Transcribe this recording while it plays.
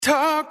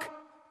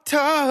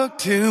Talk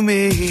to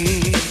me.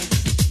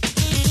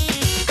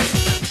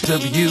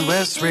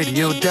 WSRadio.com.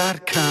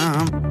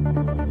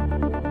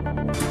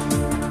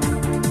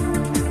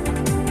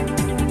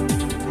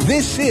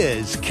 This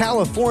is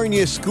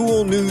California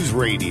School News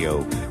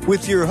Radio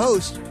with your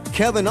hosts,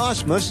 Kevin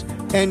Osmus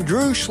and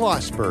Drew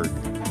Schlossberg.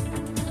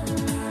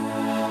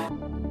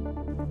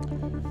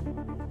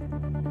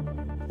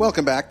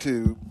 Welcome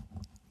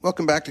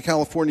back to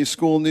California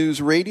School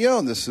News Radio.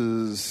 And this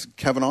is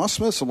Kevin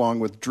Osmus along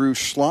with Drew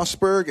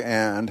Schlossberg,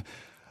 and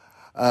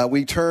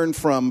we turn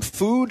from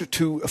food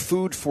to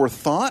food for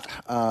thought.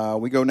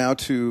 We go now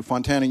to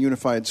Fontana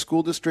Unified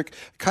School District.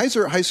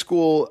 Kaiser High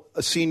School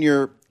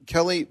senior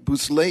Kelly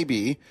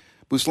Busleiby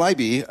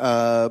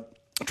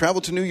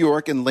traveled to New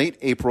York in late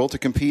April to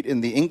compete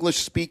in the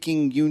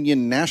English-Speaking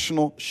Union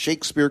National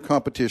Shakespeare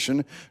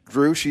Competition.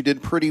 Drew, she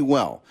did pretty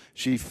well.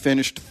 She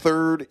finished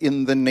third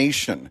in the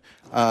nation.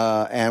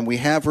 And we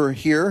have her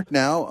here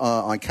now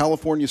on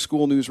California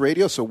School News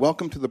Radio. So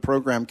welcome to the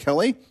program,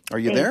 Kelly. Are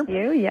you there? Thank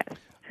you, yes.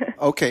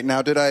 Okay,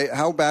 now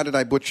how bad did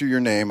I butcher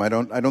your name? I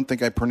don't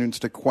think I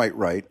pronounced it quite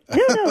right.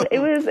 No, it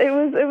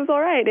was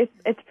all right.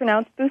 It's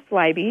pronounced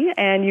Busleiby,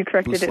 and you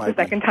corrected it the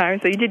second time,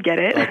 so you did get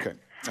it. Okay.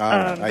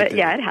 But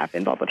yeah, it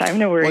happens all the time.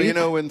 No worries.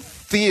 Well, in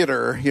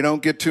theater, you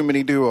don't get too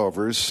many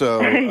do-overs. So,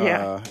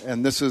 yeah.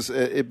 And this is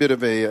a bit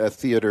of a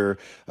theater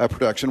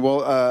production.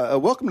 Well,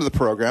 welcome to the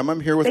program. I'm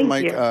here with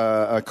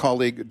my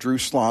colleague, Drew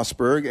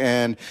Schlossberg,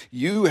 and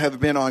you have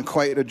been on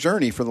quite a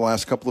journey for the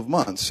last couple of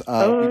months. We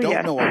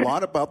don't know a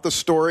lot about the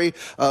story,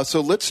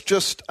 so let's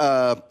just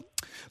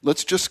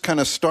kind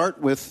of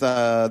start with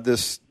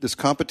this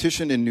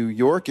competition in New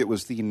York. It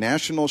was the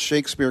National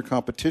Shakespeare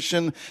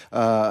Competition,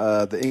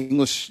 the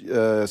English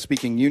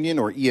Speaking Union,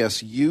 or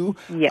ESU.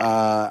 Yes.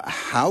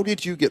 How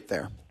did you get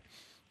there?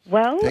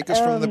 Well, take us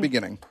from the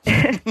beginning.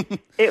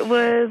 It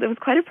was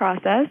quite a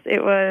process.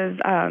 It was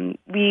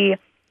we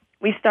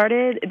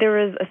started.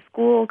 There was a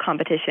school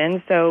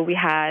competition, so we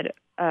had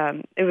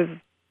it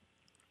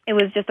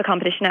was just a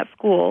competition at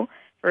school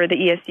for the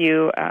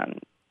ESU.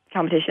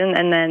 Competition,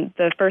 and then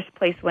the first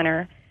place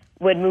winner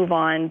would move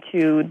on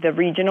to the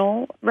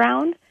regional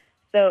round.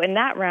 So in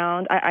that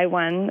round, I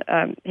won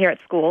here at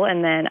school,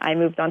 and then I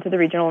moved on to the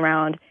regional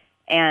round.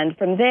 And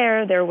from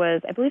there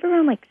was, I believe,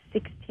 around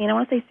 16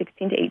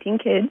 to 18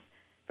 kids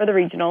for the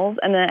regionals,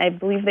 and then I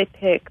believe they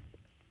picked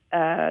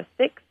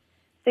six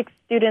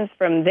students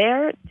from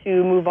there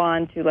to move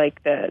on to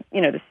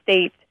the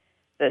state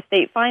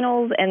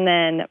finals, and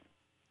then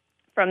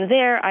from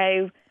there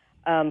I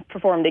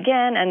performed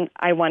again, and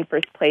I won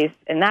first place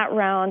in that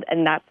round,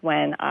 and that's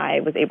when I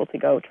was able to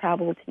go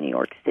travel to New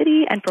York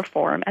City and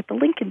perform at the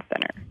Lincoln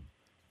Center.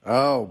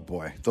 Oh,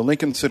 boy. The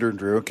Lincoln Center,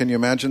 Drew. Can you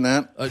imagine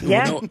that?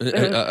 Yeah.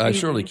 I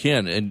certainly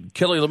can. And,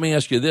 Kelly, let me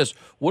ask you this.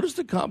 What does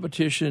the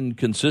competition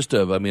consist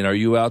of? I mean, are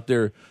you out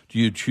there, do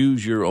you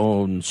choose your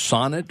own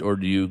sonnet, or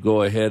do you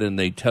go ahead and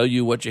they tell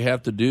you what you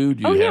have to do?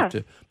 Do you have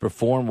to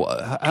perform?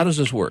 How does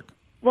this work?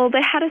 Well,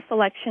 they had a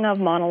selection of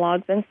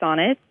monologues and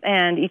sonnets,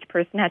 and each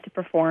person had to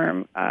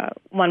perform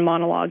one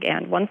monologue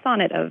and one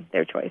sonnet of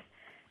their choice.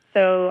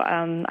 So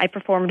I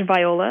performed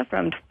Viola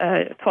from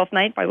Twelfth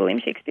Night by William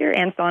Shakespeare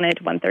and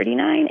Sonnet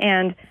 139,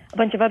 and a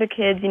bunch of other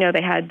kids,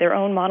 they had their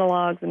own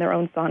monologues and their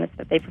own sonnets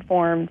that they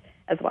performed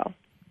as well.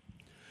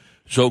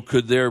 So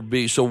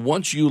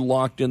once you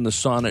locked in the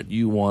sonnet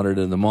you wanted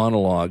in the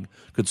monologue,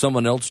 could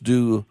someone else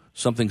do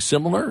something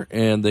similar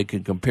and they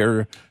can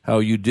compare how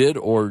you did,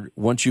 or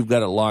once you've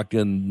got it locked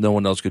in, no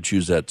one else could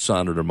choose that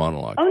sonnet or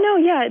monologue? Oh no,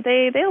 yeah,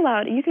 they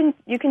allowed you can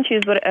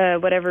choose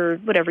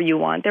whatever you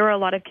want. There were a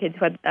lot of kids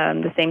who had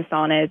the same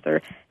sonnets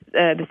or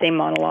the same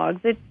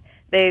monologues.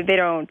 They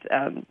don't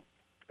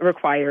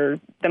require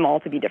them all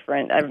to be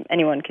different.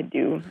 Anyone could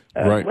do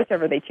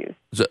whichever they choose.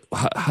 So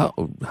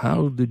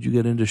how did you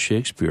get into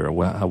Shakespeare?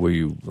 How were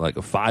you, like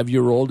a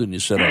 5-year-old, and you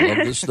said, I love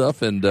this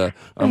stuff, and I'm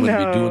going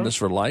to be doing this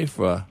for life?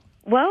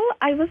 Well,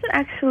 I wasn't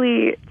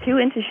actually too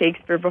into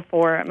Shakespeare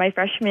before. My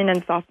freshman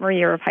and sophomore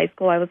year of high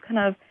school, I was kind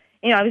of,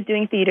 I was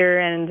doing theater,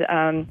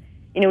 and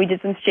we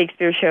did some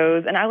Shakespeare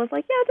shows, and I was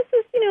like, yeah, this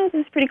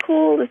is pretty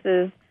cool. This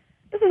is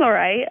all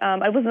right.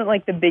 I wasn't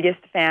like the biggest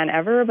fan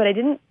ever, but I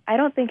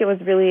don't think it was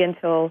really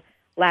until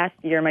last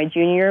year, my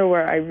junior year,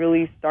 where I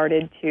really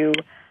started to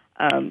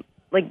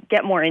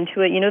get more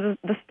into it.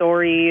 The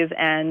stories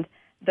and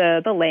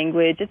the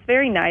language. It's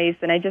very nice,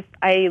 and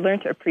I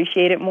learned to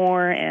appreciate it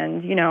more.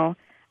 And now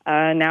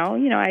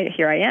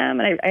here I am,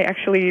 and I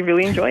actually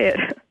really enjoy it.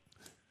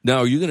 Now,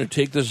 are you going to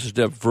take this a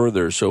step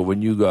further? So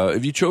when you go,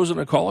 have you chosen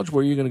a college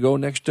where you're going to go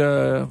next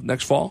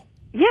fall?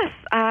 Yes,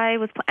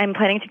 I'm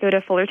planning to go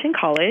to Fullerton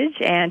College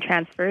and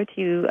transfer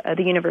to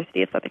the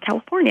University of Southern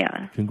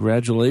California.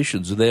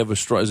 Congratulations! Do they have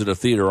is it a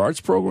theater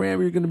arts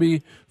program you're going to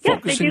be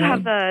focusing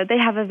on? Yes, they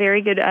have a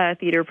very good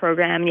theater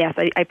program. Yes,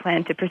 I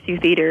plan to pursue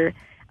theater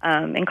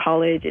in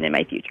college and in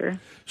my future.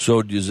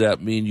 So does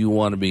that mean you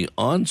want to be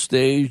on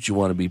stage, you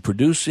want to be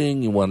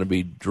producing, you want to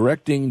be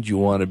directing, do you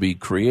want to be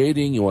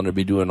creating, you want to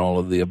be doing all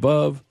of the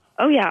above?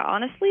 Oh, yeah.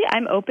 Honestly,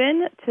 I'm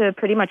open to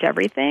pretty much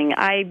everything.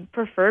 I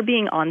prefer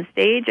being on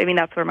stage. I mean,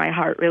 that's where my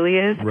heart really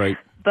is. Right.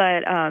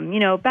 But,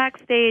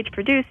 backstage,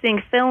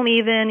 producing, film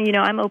even,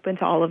 I'm open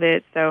to all of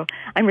it. So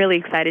I'm really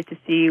excited to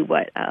see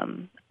what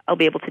I'll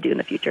be able to do in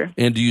the future.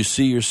 And do you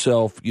see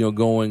yourself,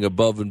 going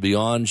above and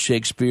beyond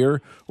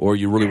Shakespeare, or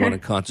you really want to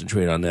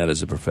concentrate on that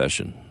as a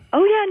profession?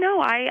 Oh, yeah, no.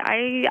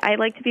 I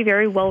like to be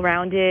very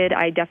well-rounded.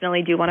 I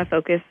definitely do want to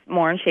focus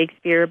more on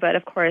Shakespeare, but,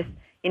 of course,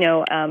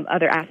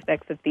 other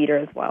aspects of theater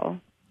as well.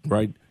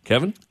 Right.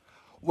 Kevin?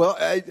 Well,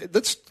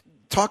 let's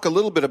talk a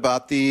little bit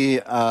about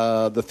the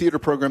theater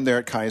program there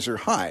at Kaiser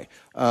High.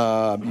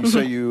 You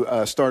say you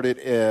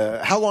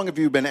started. How long have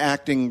you been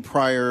acting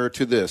prior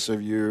to this?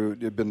 Have you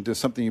been doing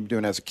something you've been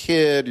doing as a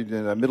kid? You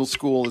did middle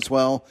school as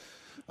well,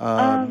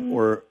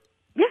 or?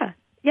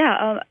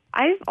 Yeah.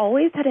 I've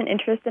always had an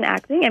interest in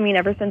acting. I mean,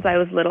 ever since I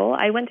was little,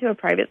 I went to a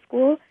private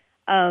school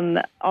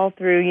all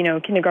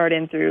through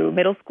kindergarten through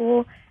middle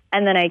school,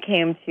 and then I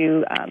came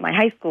to my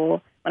high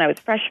school when I was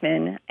a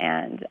freshman,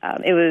 and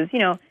it was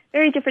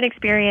very different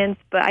experience,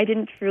 but I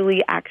didn't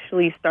truly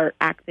actually start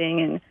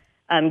acting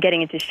and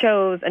getting into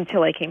shows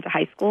until I came to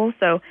high school.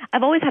 So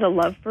I've always had a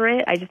love for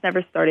it. I just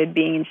never started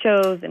being in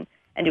shows and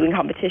doing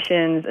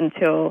competitions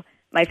until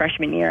my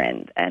freshman year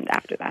and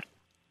after that.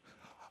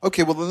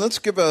 Okay, well then let's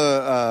give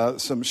a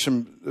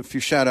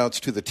few shout outs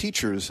to the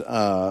teachers.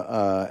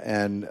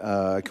 And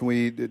can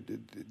we?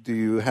 Do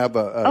you have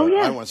a? Oh,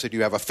 yeah. I don't want to say do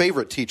you have a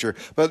favorite teacher,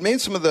 but maybe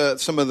some of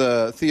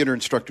the theater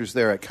instructors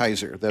there at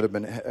Kaiser that have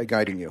been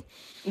guiding you.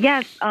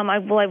 Yes, I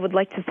would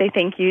like to say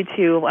thank you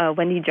to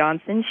Wendy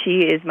Johnson.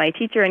 She is my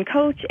teacher and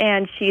coach,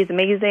 and she is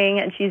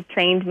amazing, and she's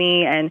trained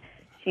me, and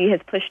she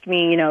has pushed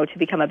me, to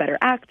become a better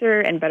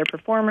actor and better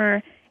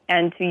performer,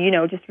 and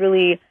to, just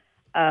really,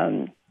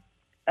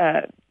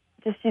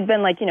 she's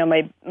been like,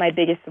 my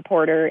biggest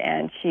supporter,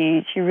 and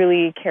she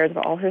really cares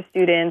about all her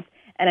students,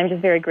 and I'm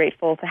just very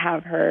grateful to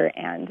have her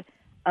and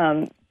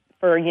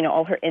for,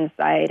 all her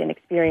insight and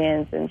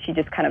experience, and she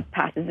just kind of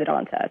passes it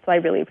on to us. So I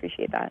really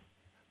appreciate that.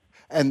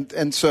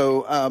 And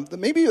so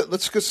maybe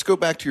let's just go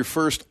back to your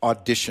first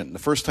audition, the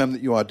first time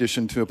that you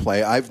auditioned to a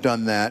play. I've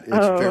done that. It's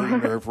very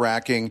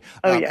nerve-wracking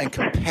and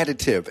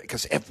competitive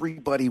because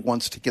everybody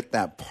wants to get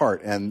that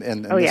part. And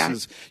this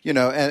is,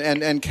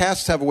 and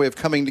casts have a way of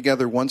coming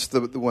together once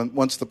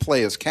the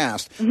play is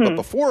cast. Mm-hmm. But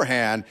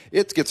beforehand,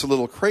 it gets a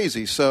little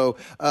crazy. So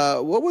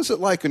what was it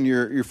like in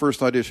your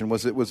first audition?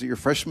 Was it your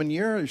freshman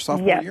year, your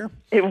sophomore year?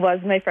 It was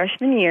my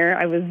freshman year.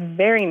 I was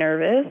very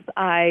nervous.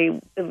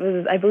 I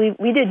believe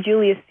we did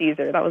Julius Caesar.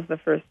 That was the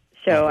first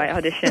show I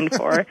auditioned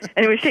for,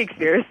 and it was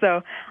Shakespeare.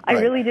 So I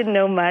really didn't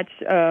know much.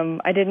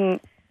 I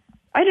didn't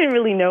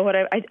really know what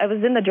I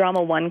was in the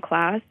Drama 1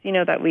 class,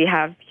 that we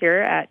have here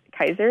at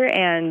Kaiser,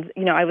 and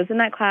I was in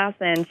that class,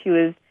 and she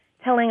was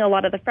telling a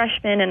lot of the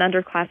freshmen and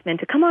underclassmen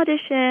to come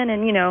audition,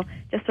 and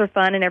just for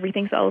fun and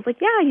everything. So I was like,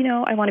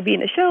 I want to be in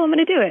the show. I'm going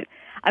to do it.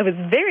 I was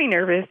very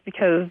nervous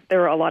because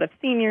there were a lot of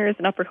seniors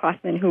and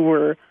upperclassmen who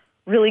were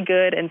really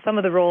good, and some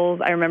of the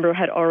roles I remember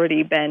had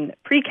already been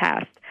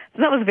pre-cast.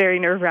 So that was very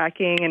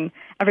nerve-wracking, and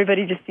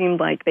everybody just seemed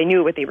like they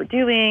knew what they were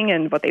doing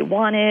and what they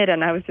wanted,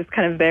 and I was just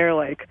kind of there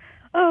like,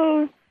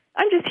 oh,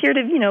 I'm just here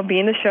to, be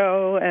in the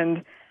show,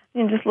 and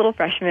just little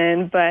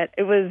freshman. But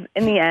it was,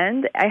 in the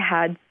end, I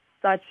had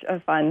such a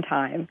fun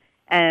time,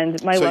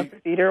 and my love for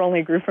theater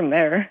only grew from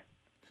there.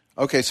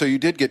 Okay, so you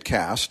did get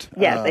cast.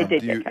 Yes, I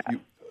did get cast.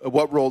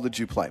 What role did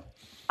you play?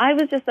 I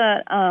was just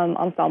an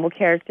ensemble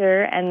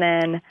character, and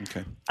then,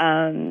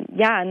 and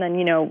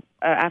then,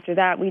 after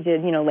that we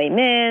did, Les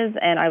Mis,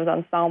 and I was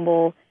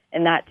ensemble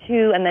in that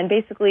too. And then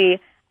basically,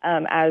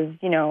 as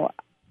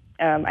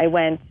I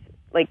went,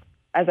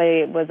 as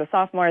I was a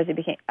sophomore, as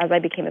I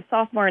became a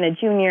sophomore and a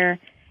junior,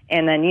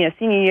 and then,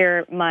 senior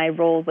year, my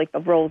roles, the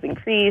roles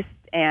increased,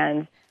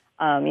 and,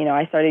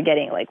 I started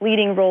getting,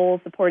 leading roles,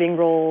 supporting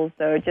roles.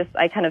 So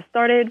I kind of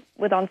started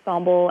with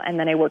ensemble, and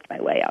then I worked my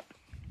way up.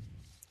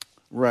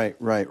 Right.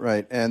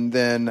 And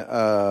then,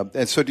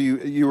 and so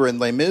you were in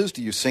Les Mis.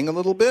 Do you sing a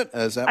little bit?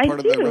 Is that part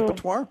of the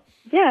repertoire?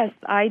 Yes,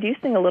 I do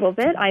sing a little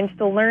bit. I'm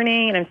still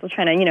learning, and I'm still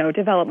trying to,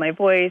 develop my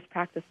voice,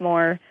 practice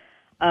more.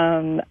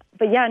 But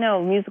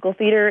musical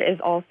theater is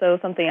also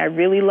something I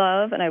really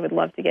love, and I would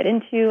love to get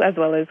into, as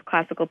well as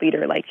classical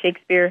theater like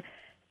Shakespeare.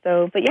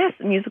 So, but yes,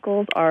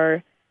 musicals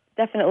are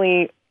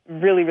definitely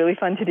really, really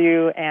fun to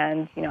do,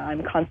 and,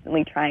 I'm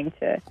constantly trying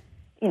to,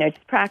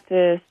 just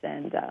practice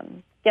and,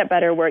 get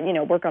better,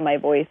 work on my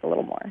voice a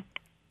little more.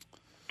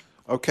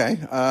 Okay.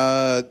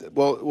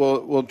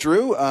 Well,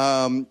 Drew,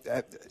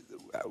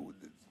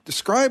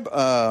 describe.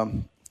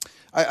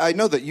 I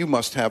know that you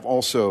must have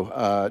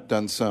also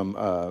done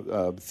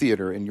some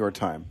theater in your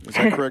time. Is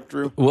that correct,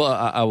 Drew? Well,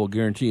 I will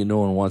guarantee you, no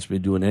one wants me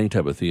doing any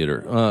type of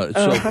theater.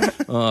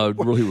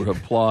 Really would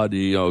applaud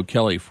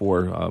Kelly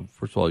for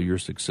first of all your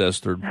success,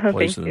 third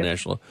place in the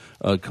national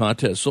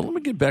contest. So let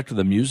me get back to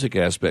the music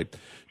aspect.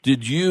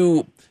 Did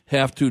you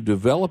have to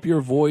develop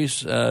your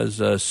voice as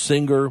a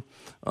singer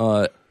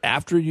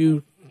after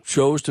you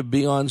chose to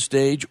be on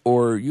stage,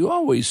 or you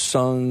always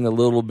sung a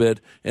little bit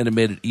and it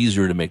made it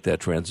easier to make that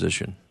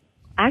transition?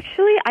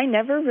 Actually, I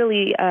never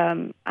really,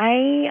 I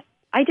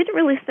didn't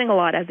really sing a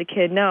lot as a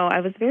kid. No, I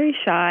was very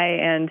shy,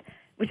 and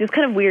which is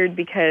kind of weird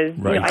because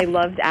you know, I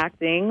loved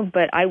acting,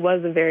 but I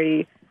was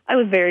very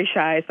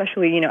shy,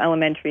 especially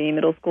elementary,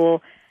 middle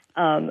school.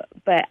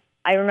 But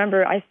I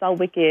remember I saw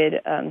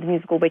Wicked, the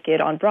musical Wicked,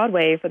 on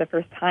Broadway for the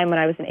first time when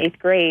I was in 8th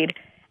grade,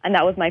 and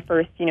that was my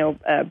first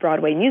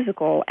Broadway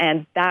musical,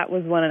 and that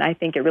was when I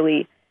think it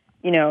really.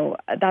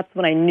 That's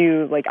when I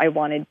knew, like, I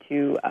wanted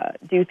to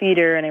do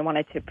theater and I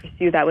wanted to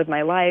pursue that with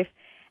my life.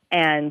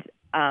 And,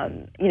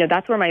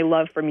 that's where my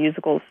love for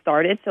musicals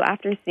started. So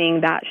after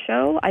seeing that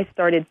show, I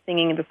started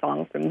singing the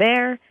songs from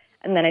there.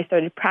 And then I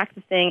started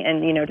practicing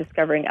and,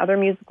 discovering other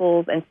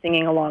musicals and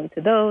singing along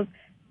to those.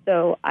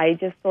 So I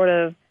just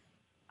I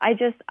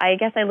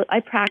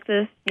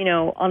practiced,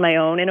 on my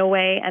own in a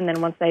way. And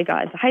then once I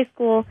got into high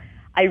school,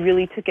 I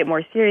really took it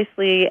more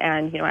seriously,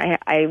 and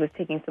I was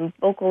taking some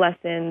vocal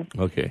lessons.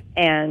 Okay.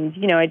 And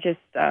it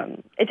just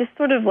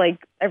sort of like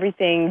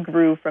everything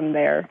grew from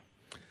there.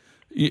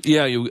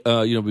 Yeah, we're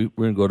going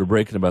to go to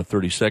break in about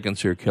 30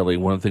 seconds here, Kelly.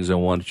 One of the things I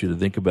wanted you to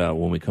think about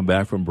when we come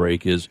back from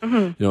break is,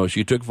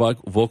 she took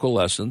vocal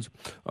lessons,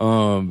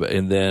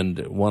 and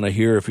then want to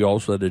hear if you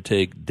also had to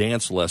take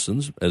dance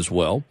lessons as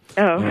well,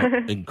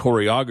 and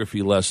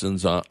choreography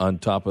lessons on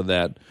top of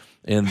that,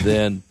 and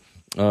then.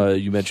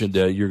 You mentioned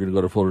you're going to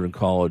go to Fullerton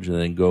College and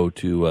then go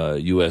to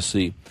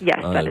USC,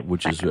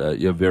 which is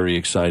very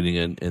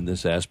exciting in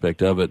this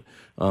aspect of it.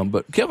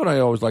 But Kevin and I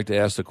always like to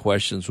ask the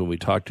questions when we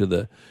talk to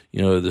the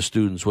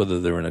students,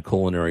 whether they're in a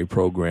culinary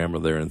program or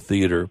they're in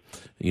theater.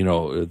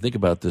 Think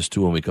about this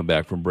too when we come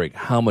back from break.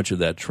 How much of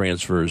that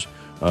transfers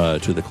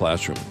to the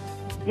classroom?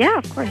 Yeah,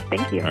 of course.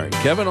 Thank you. All right,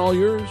 Kevin, all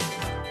yours.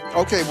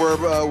 Okay,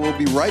 we'll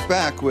be right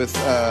back with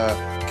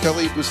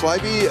Kelly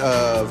Busleiby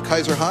of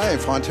Kaiser High,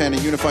 Fontana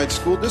Unified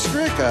School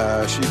District.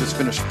 She just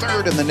finished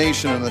 3rd in the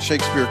nation in the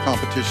Shakespeare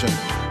competition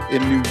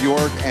in New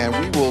York, and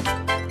we will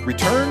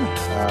return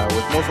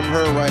with more from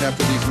her right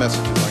after these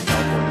messages on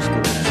California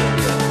School.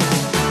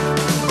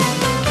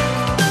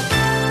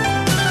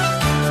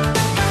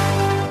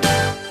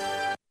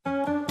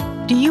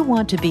 Do you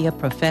want to be a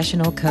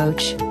professional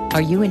coach?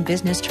 Are you in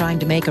business trying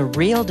to make a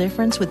real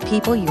difference with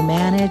people you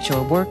manage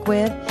or work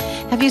with?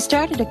 Have you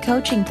started a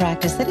coaching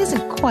practice that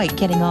isn't quite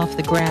getting off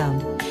the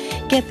ground?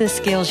 Get the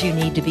skills you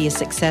need to be a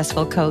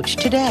successful coach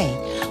today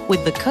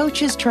with the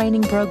Coaches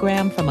Training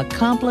Program from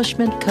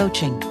Accomplishment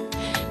Coaching.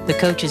 The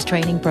Coaches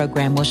Training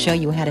Program will show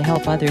you how to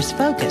help others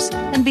focus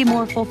and be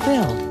more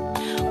fulfilled.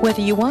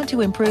 Whether you want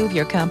to improve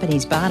your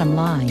company's bottom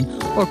line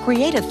or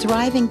create a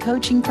thriving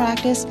coaching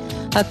practice,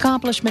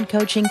 Accomplishment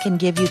Coaching can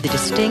give you the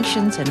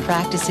distinctions and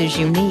practices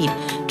you need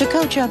to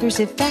coach others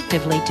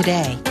effectively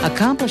today.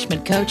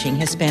 Accomplishment Coaching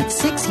has spent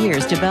 6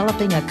 years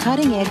developing a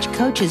cutting-edge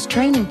coaches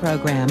training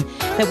program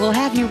that will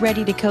have you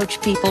ready to coach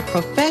people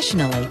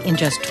professionally in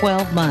just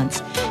 12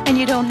 months, and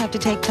you don't have to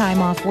take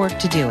time off work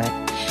to do it.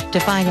 To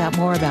find out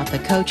more about the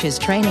Coaches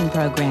Training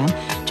Program,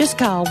 just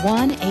call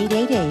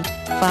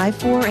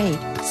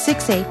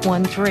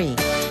 1-888-548-6813.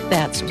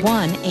 That's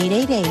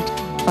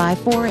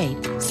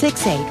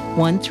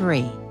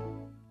 1-888-548-6813.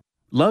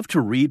 Love to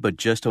read but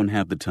just don't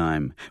have the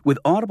time? With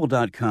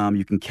Audible.com,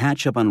 you can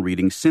catch up on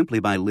reading simply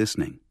by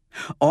listening.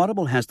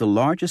 Audible has the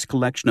largest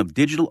collection of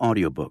digital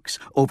audiobooks,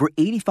 over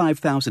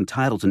 85,000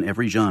 titles in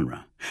every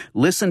genre.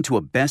 Listen to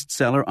a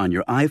bestseller on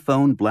your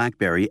iPhone,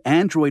 BlackBerry,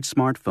 Android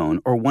smartphone,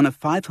 or one of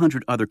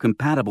 500 other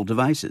compatible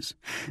devices.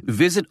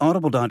 Visit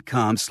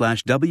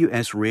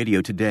audible.com/WS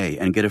Radio today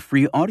and get a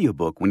free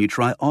audiobook when you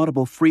try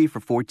Audible free for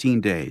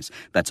 14 days.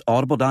 That's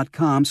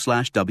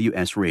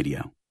audible.com/WS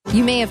Radio.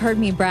 You may have heard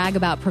me brag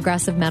about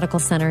Progressive Medical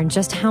Center and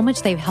just how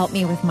much they've helped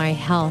me with my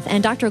health.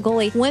 And Dr.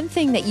 Goley, one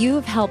thing that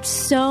you've helped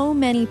so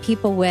many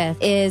people with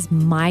is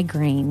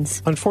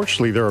migraines.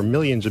 Unfortunately, there are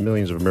millions and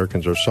millions of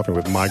Americans who are suffering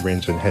with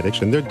migraines and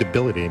headaches, and they're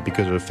debilitating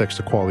because it affects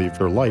the quality of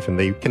their life, and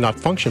they cannot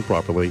function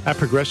properly. At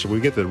Progressive, we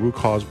get the root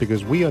cause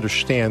because we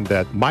understand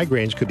that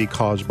migraines could be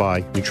caused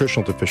by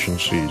nutritional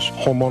deficiencies,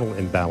 hormonal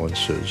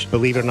imbalances,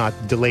 believe it or not,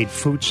 delayed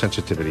food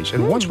sensitivities.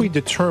 And once we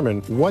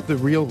determine what the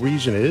real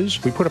reason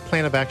is, we put a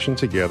plan of action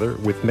together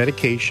with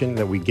medication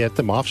that we get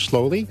them off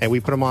slowly, and we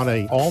put them on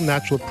an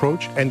all-natural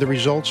approach, and the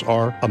results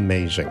are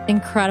amazing.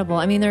 Incredible.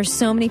 I mean, there's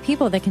so many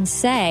people that can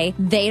say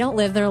they don't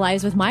live their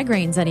lives with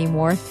migraines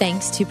anymore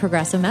thanks to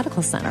Progressive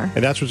Medical Center.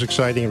 And that's what's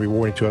exciting and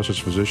rewarding to us as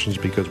physicians,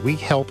 because we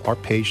help our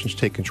patients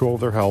take control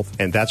of their health,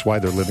 and that's why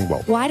they're living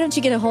well. Why don't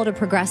you get a hold of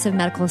Progressive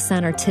Medical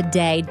Center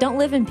today? Don't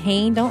live in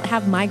pain. Don't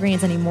have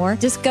migraines anymore.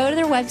 Just go to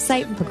their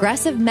website,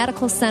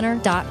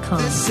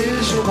 progressivemedicalcenter.com. This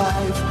is your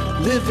life.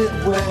 Live it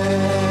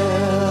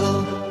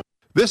well.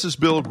 This is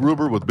Bill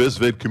Gruber with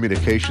BizVid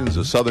Communications,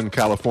 a Southern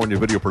California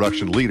video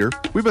production leader.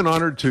 We've been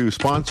honored to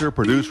sponsor,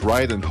 produce,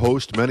 write, and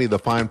host many of the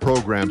fine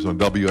programs on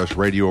WS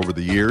Radio over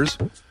the years.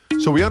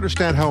 so we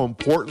understand how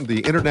important the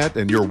internet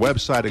and your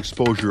website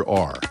exposure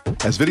are.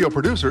 As video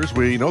producers,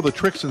 we know the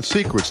tricks and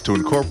secrets to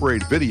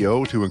incorporate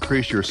video to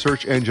increase your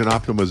search engine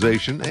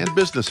optimization and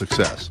business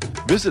success.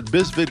 Visit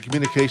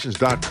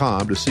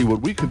bizvidcommunications.com to see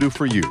what we can do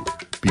for you.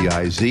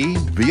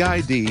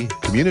 BIZVID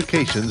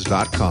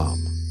communications.com.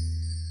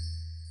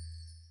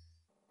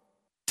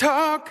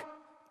 Talk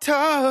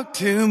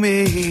to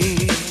me.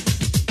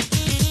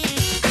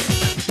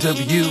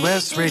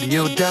 WSRadio.com.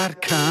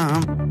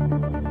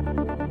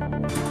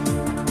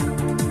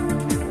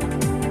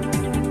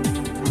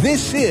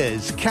 This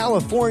is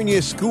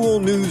California School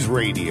News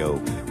Radio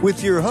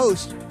with your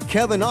hosts,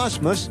 Kevin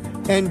Osmus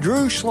and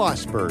Drew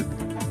Schlossberg.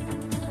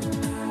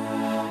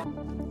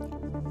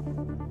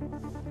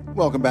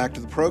 Welcome back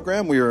to the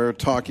program. We are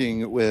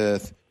talking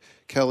with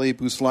Kelly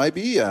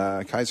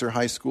Bousleiby, Kaiser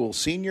High School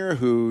senior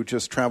who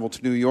just traveled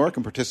to New York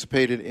and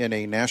participated in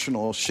a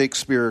national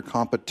Shakespeare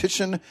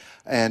competition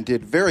and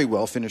did very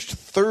well, finished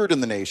third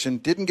in the nation,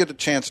 didn't get a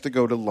chance to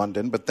go to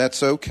London, but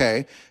that's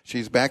okay.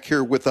 She's back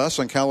here with us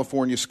on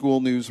California School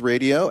News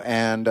Radio,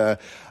 and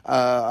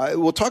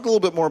we'll talk a little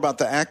bit more about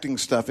the acting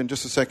stuff in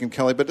just a second,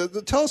 Kelly,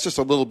 but tell us just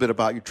a little bit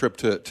about your trip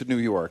to New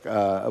York.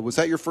 Was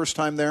that your first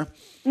time there?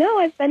 No,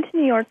 I've been to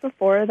New York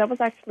before. That was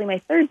actually my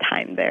third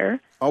time there.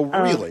 Oh,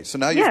 really? So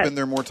now you've been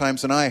there more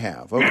times than I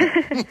have.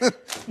 Okay.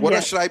 What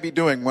else should I be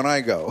doing when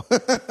I go?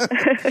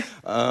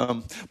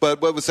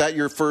 But was that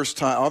your first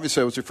time?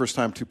 Obviously, it was your first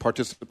time to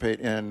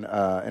participate in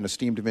an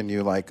esteemed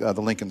venue like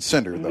the Lincoln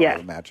Center, though, I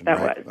imagine,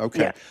 right? Was.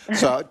 Okay. Yeah.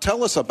 So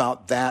tell us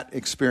about that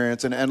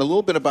experience and a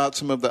little bit about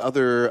some of the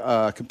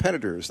other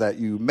competitors that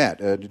you met.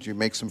 Did you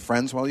make some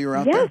friends while you were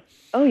out there?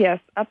 Oh, yes,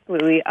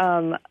 absolutely.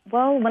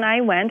 Well, when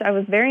I went, I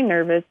was very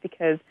nervous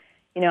because,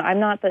 I'm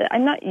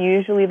not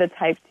usually the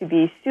type to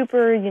be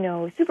super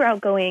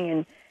outgoing,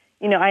 and,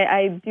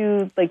 I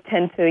do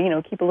tend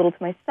to, keep a little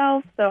to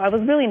myself. So I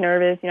was really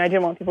nervous. I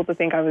didn't want people to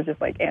think I was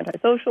just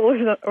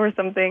antisocial or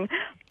something.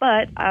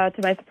 But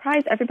to my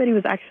surprise, everybody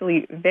was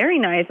actually very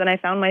nice, and I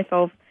found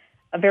myself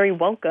very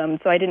welcome.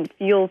 So I didn't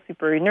feel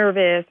super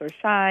nervous or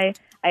shy.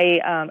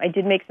 I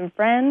did make some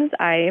friends.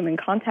 I am in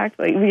contact.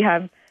 We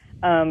have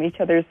each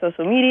other's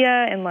social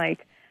media, and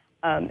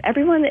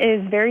everyone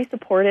is very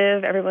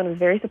supportive. Everyone was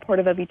very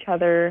supportive of each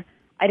other.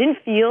 It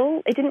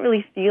didn't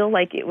really feel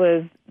like it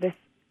was this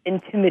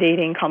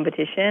intimidating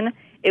competition.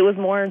 It was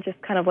more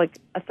just kind of like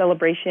a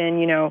celebration.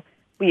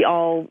 We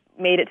all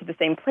made it to the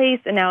same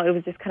place, and now it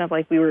was just kind of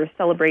like we were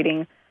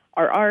celebrating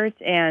our art.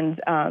 And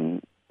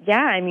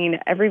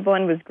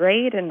everyone was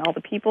great, and all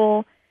the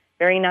people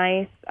very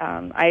nice.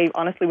 I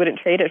honestly wouldn't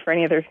trade it for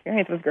any other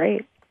experience. It was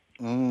great.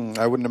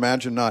 I wouldn't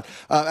imagine not.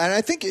 And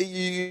I think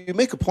you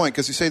make a point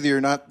because you say that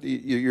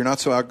you're not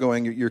so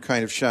outgoing, you're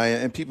kind of shy,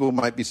 and people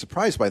might be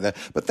surprised by that.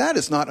 But that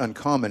is not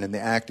uncommon in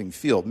the acting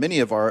field. Many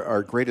of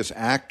our greatest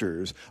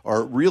actors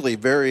are really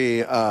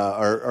very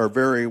are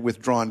very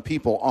withdrawn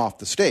people off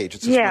the stage.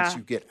 It's just once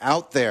you get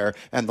out there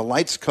and the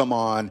lights come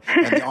on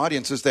and the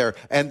audience is there,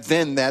 and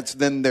then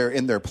they're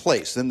in their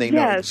place. Then they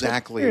know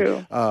exactly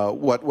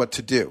what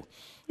to do.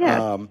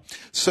 Yeah.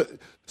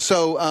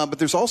 But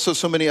there's also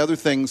so many other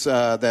things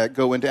that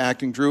go into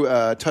acting. Drew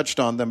touched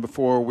on them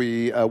before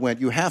we went.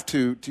 You have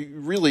to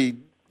really,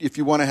 if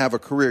you want to have a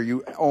career,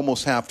 you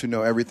almost have to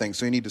know everything.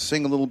 So you need to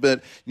sing a little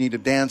bit, you need to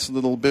dance a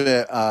little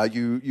bit,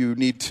 you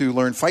need to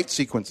learn fight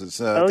sequences,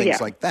 things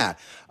like that.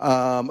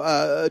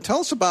 Tell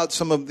us about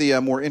some of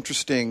the more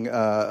interesting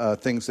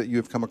things that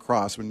you've come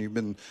across when you've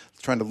been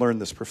trying to learn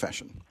this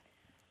profession.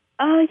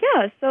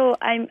 So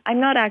I'm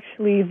not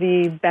actually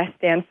the best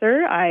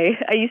dancer. I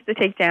used to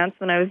take dance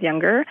when I was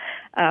younger.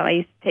 I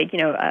used to take,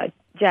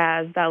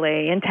 jazz,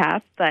 ballet, and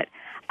tap, but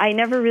I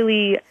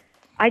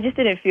just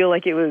didn't feel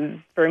like it was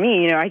for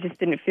me. I just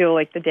didn't feel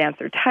like the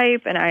dancer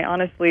type, and I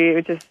honestly,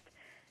 it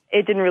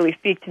didn't really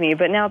speak to me.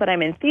 But now that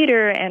I'm in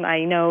theater and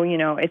I know,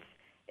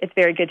 it's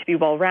very good to be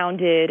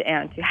well-rounded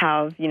and to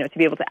have, to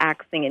be able to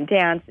act, sing, and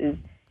dance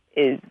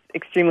is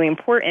extremely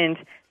important.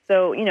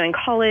 So, in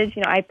college,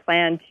 I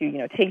plan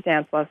to, take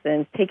dance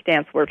lessons, take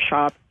dance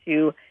workshops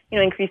to,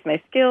 increase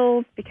my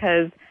skills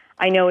because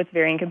I know it's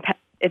very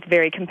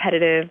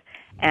competitive,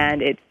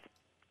 and it's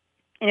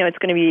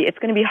going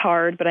to be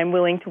hard, but I'm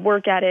willing to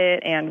work at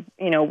it and,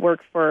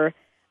 work for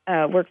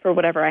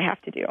whatever I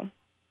have to do.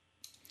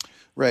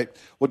 Right.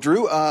 Well,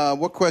 Drew,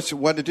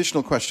 what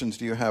additional questions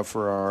do you have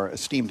for our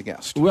esteemed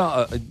guest?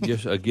 Well,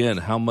 just again,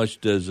 how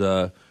much does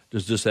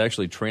this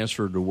actually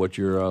transfer to what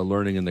you're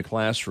learning in the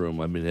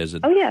classroom? I mean, has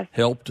it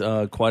helped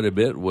quite a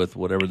bit with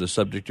whatever the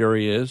subject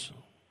area is?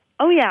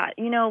 Oh, yeah.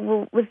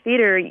 With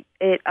theater,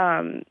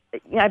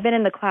 I've been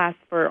in the class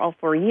for all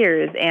 4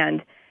 years,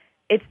 and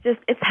it's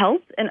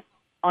helped. And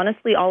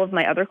honestly, all of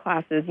my other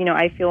classes,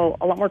 I feel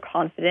a lot more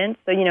confident.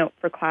 So,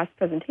 for class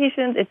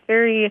presentations, it's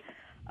very,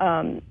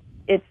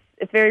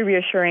 it's very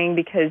reassuring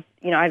because,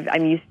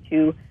 I'm used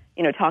to,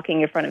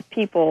 talking in front of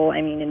people,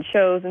 in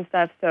shows and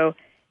stuff. So,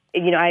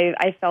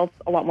 I felt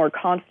a lot more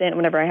confident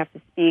whenever I have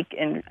to speak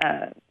in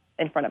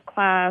front of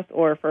class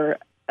or for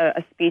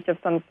a speech of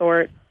some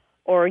sort,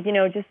 or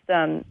just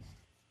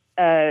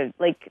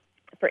like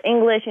for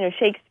English,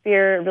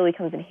 Shakespeare really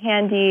comes in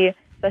handy,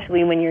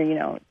 especially when you're,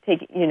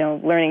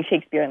 learning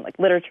Shakespeare in like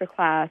literature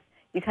class.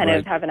 You kind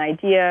of have an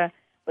idea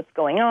what's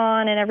going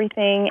on and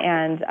everything.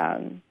 And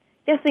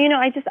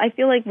I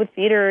feel like with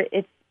theater,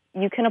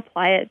 you can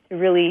apply it to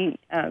really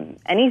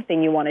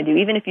anything you want to do,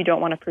 even if you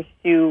don't want to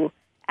pursue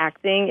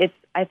acting.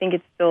 I think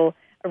it's still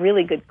a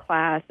really good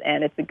class,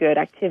 and it's a good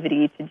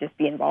activity to just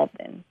be involved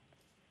in.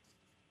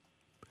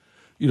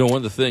 One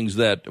of the things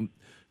that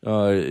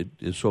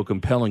is so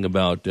compelling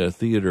about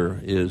theater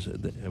is,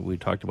 we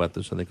talked about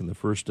this, I think, in the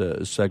first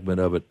segment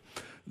of it,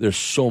 there's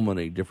so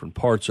many different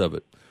parts of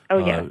it. Oh,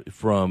 yeah.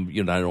 From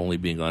not only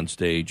being on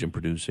stage and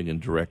producing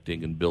and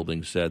directing and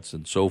building sets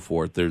and so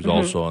forth, there's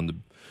also on the,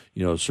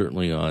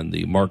 certainly on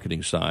the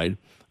marketing side,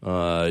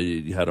 how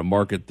to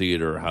market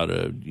theater, how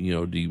to,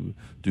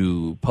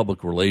 do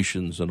public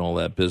relations and all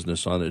that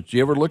business on it. Do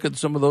you ever look at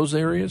some of those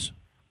areas?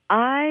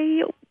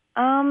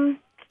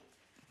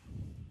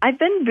 I've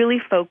been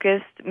really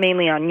focused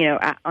mainly on,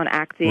 on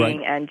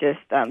acting and just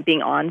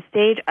being on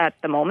stage at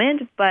the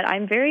moment, but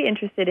I'm very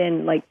interested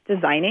in, like,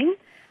 designing.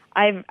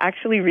 I've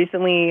actually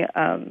recently,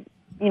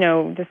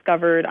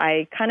 discovered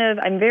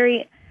I'm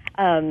very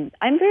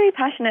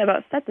passionate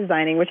about set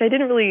designing, which I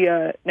didn't really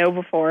know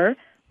before,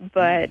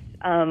 but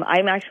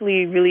I'm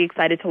actually really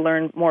excited to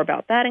learn more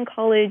about that in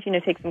college,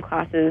 take some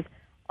classes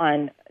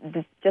on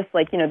just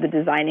like, the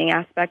designing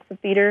aspects of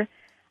theater.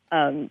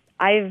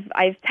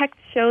 I've teched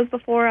shows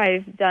before.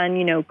 I've done,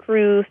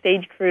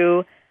 stage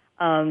crew,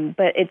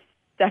 but it's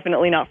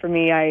definitely not for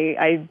me.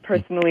 I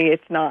personally,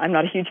 I'm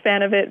not a huge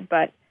fan of it,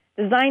 but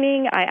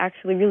designing I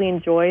actually really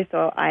enjoy,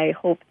 so I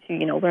hope to,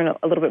 learn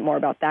a little bit more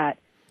about that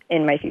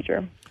in my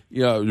future.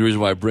 Yeah, the reason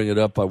why I bring it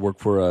up, I work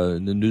for the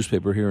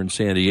newspaper here in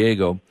San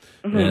Diego,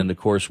 and of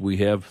course we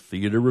have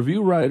theater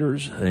review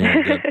writers.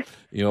 And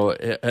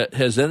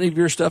has any of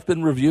your stuff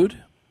been reviewed?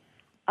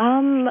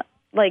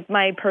 Like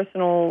my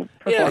personal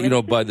performance?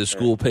 Yeah, by the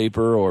school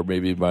paper or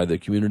maybe by the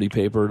community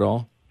paper at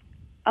all?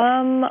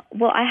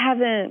 Well, I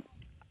haven't.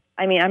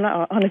 I'm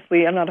not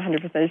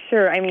 100%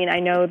 sure. I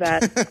know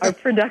that our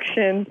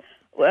productions,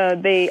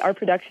 our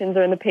productions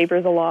are in the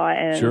papers a lot,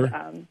 and sure.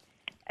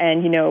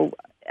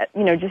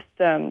 Just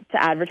to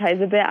advertise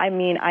a bit.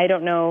 I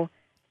don't know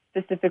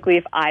specifically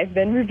if I've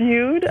been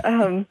reviewed,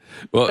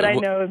 but I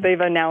know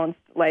they've announced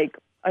like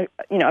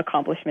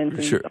accomplishments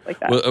and stuff like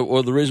that.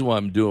 Well, the reason why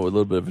I'm doing a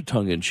little bit of a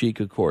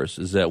tongue-in-cheek, of course,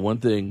 is that one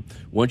thing,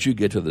 once you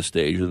get to the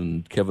stage,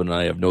 and Kevin and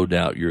I have no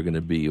doubt you're going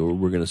to be, or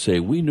we're going to say,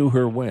 we knew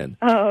her when.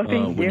 Oh,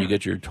 thank you. When you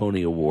get your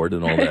Tony Award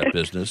and all that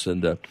business.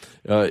 And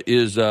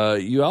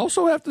you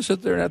also have to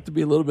sit there and have to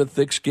be a little bit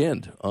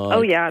thick-skinned.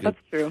 Oh, yeah,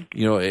 that's true.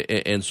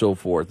 And so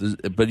forth.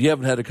 But you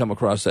haven't had to come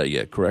across that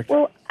yet, correct?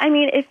 Well,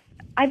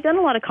 I've done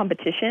a lot of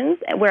competitions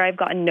where I've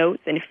gotten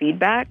notes and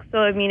feedback.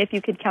 So, if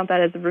you could count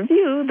that as a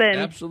review, then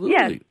absolutely.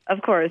 Yes,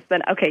 of course. Then,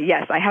 okay,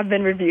 yes, I have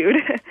been reviewed.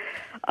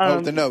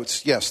 The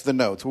notes. Yes, the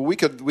notes. Well, we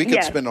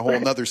could spend a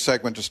whole other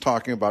segment just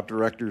talking about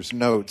directors'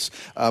 notes,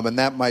 and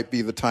that might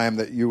be the time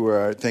that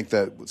you think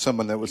that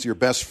someone that was your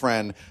best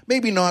friend,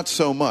 maybe not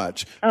so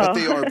much,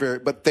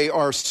 but they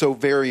are so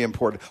very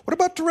important. What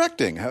about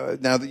directing?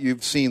 Now that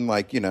you've seen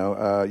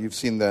you've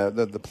seen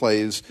the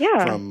plays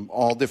from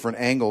all different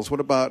angles, what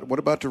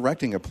about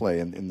directing a play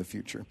in the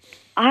future?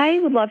 I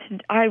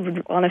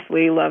would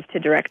honestly love to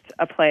direct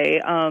a play.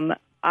 I'm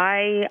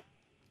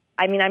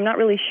not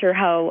really sure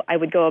how I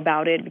would go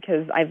about it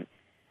because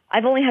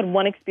I've only had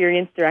one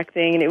experience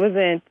directing,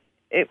 and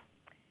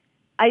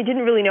I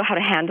didn't really know how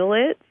to handle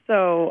it,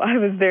 so I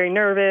was very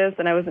nervous,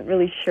 and I wasn't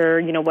really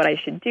sure, what I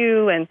should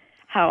do and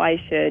how I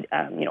should,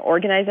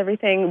 organize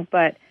everything.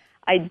 But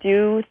I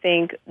do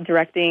think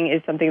directing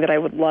is something that I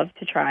would love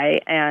to try,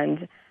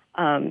 and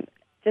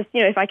just,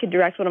 if I could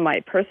direct one of my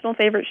personal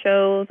favorite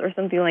shows or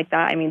something like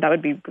that, that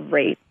would be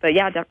great. But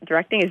yeah,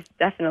 directing is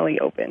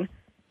definitely open.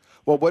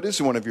 Well, what is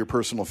one of your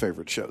personal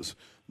favorite shows?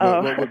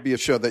 What would be a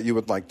show that you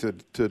would like to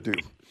do?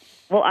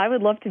 Well, I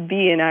would love to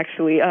be in,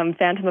 actually,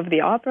 Phantom of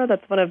the Opera.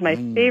 That's one of my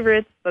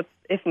favorites,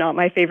 if not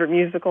my favorite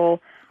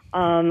musical.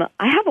 I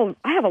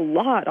have a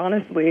lot,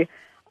 honestly.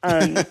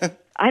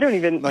 I don't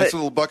even... Nice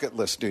little bucket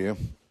list, do you?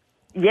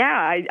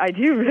 Yeah, I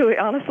do, really,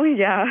 honestly,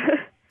 yeah.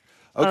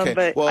 Okay.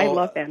 But I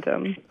love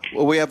Phantom.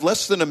 Well, we have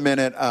less than a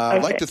minute.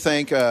 I'd like to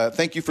thank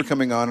you for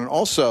coming on, and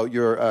also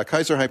your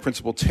Kaiser High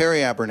principal,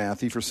 Terry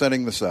Abernathy, for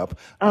setting this up.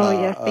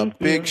 Yes, thank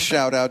you. Big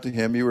shout out to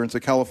him. You were into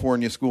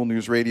California School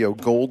News Radio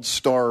Gold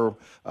Star,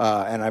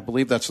 and I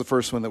believe that's the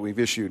first one that we've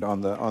issued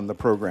on the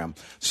program.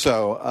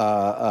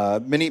 So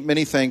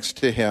many thanks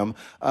to him.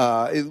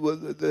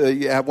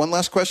 You have one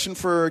last question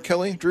for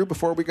Kelly, Drew,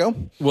 before we go?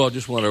 Well, I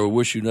just want to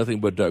wish you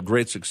nothing but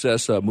great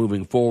success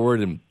moving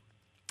forward and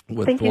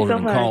with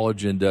Fullerton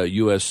College and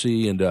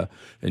USC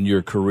and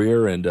your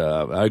career. And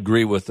I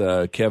agree with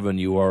Kevin.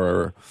 You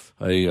are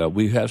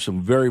we have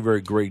some very, very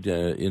great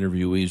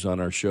interviewees on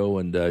our show,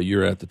 and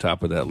you're at the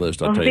top of that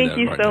list. I'll tell you that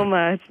right now. Thank you so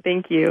much.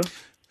 Thank you.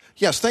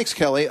 Yes, thanks,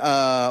 Kelly.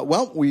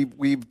 Well,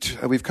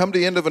 we've come to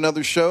the end of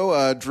another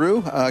show.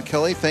 Drew,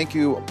 Kelly, thank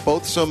you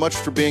both so much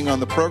for being on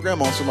the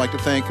program. Also like to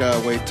thank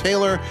Wade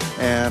Taylor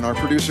and our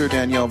producer,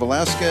 Danielle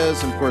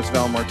Velasquez, and, of course,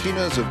 Val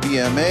Martinez of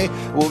BMA.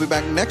 We'll be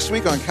back next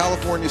week on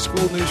California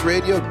School News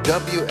Radio,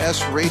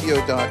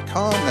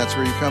 WSRadio.com. That's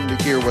where you come to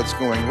hear what's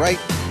going right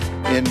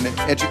in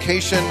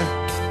education.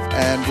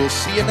 And we'll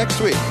see you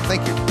next week.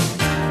 Thank you.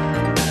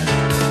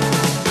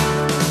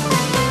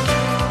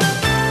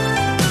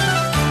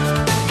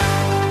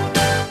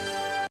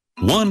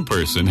 One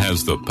person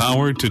has the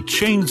power to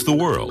change the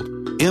world,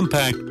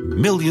 impact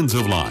millions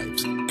of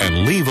lives,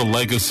 and leave a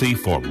legacy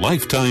for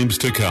lifetimes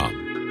to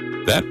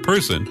come. That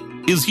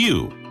person is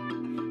you.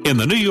 In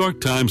the New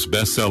York Times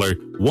bestseller,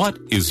 What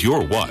is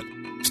Your What?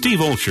 Steve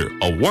Olsher,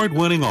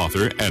 award-winning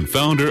author and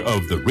founder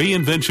of the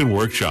Reinvention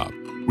Workshop,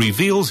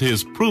 reveals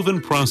his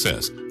proven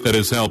process that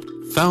has helped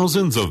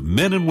thousands of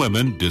men and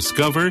women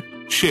discover,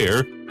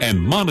 share, and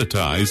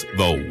monetize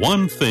the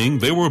one thing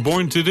they were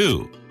born to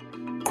do.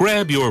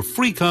 Grab your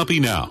free copy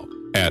now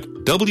at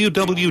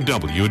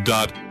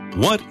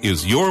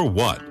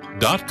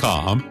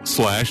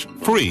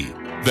www.whatisyourwhat.com/free.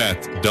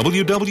 That's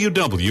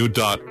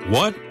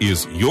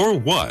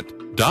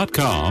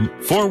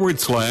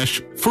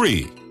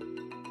www.whatisyourwhat.com/free.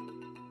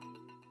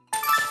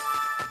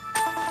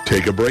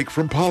 Take a break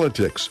from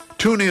politics.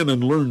 Tune in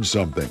and learn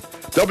something.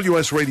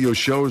 WS Radio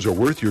shows are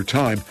worth your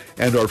time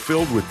and are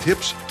filled with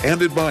tips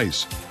and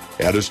advice.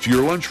 Add us to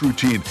your lunch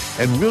routine,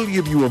 and we'll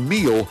give you a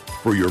meal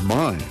for your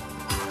mind.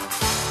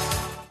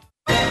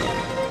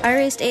 I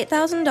raised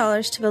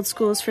 $8,000 to build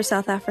schools for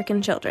South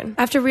African children.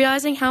 After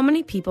realizing how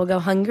many people go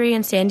hungry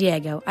in San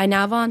Diego, I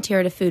now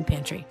volunteer at a food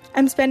pantry.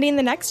 I'm spending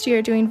the next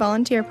year doing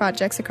volunteer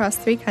projects across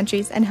 3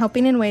 countries and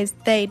helping in ways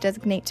they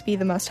designate to be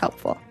the most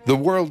helpful. The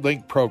World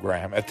Link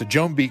program at the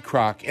Joan B.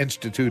 Kroc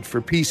Institute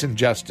for Peace and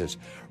Justice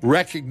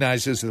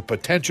recognizes the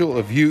potential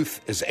of youth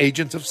as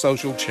agents of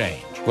social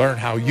change. Learn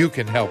how you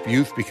can help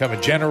youth become a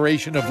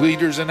generation of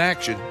leaders in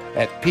action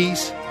at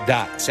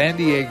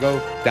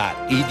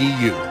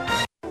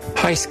peace.sandiego.edu.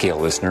 Hi, Scale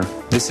listener.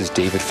 This is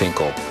David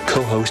Finkel,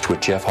 co-host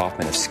with Jeff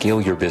Hoffman of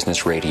Scale Your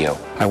Business Radio.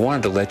 I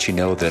wanted to let you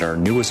know that our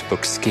newest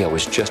book, Scale,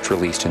 was just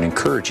released and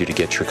encourage you to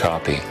get your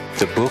copy.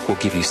 The book will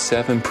give you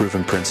 7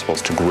 proven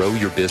principles to grow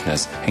your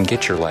business and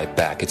get your life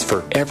back. It's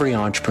for every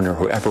entrepreneur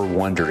who ever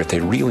wondered if they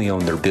really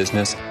own their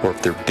business or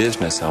if their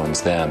business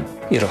owns them.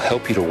 It'll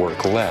help you to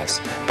work less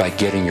by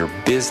getting your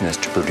business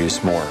to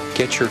produce more.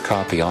 Get your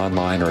copy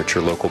online or at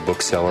your local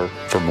bookseller.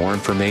 For more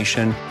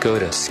information, go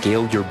to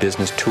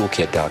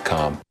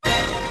scaleyourbusinesstoolkit.com.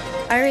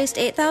 I raised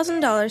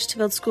 $8,000 to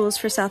build schools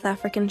for South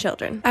African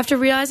children. After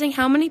realizing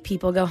how many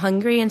people go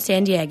hungry in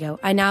San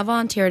Diego, I now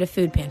volunteer at a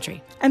food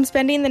pantry. I'm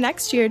spending the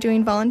next year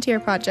doing volunteer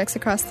projects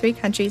across 3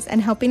 countries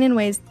and helping in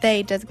ways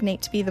they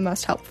designate to be the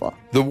most helpful.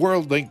 The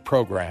World Link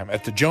program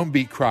at the Joan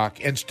B.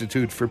 Kroc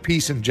Institute for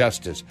Peace and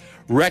Justice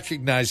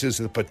recognizes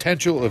the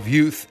potential of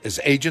youth as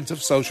agents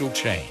of social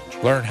change.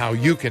 Learn how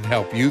you can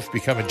help youth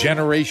become a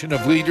generation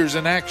of leaders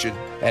in action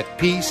at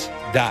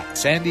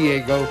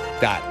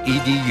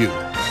peace.sandiego.edu.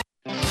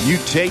 You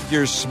take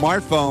your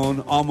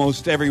smartphone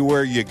almost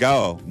everywhere you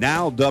go.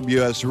 Now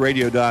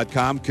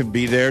WSRadio.com can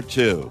be there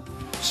too.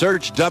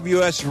 Search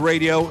WS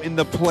Radio in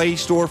the Play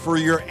Store for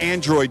your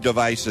Android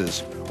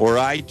devices or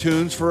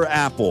iTunes for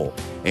Apple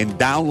and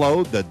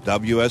download the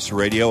WS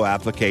Radio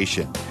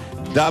application.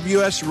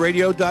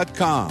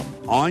 WSRadio.com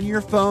on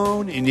your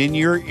phone and in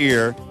your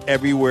ear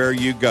everywhere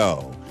you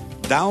go.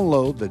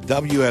 Download the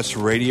WS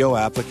Radio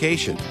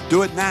application.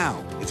 Do it now.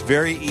 It's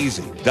very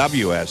easy.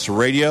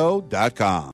 WSRadio.com.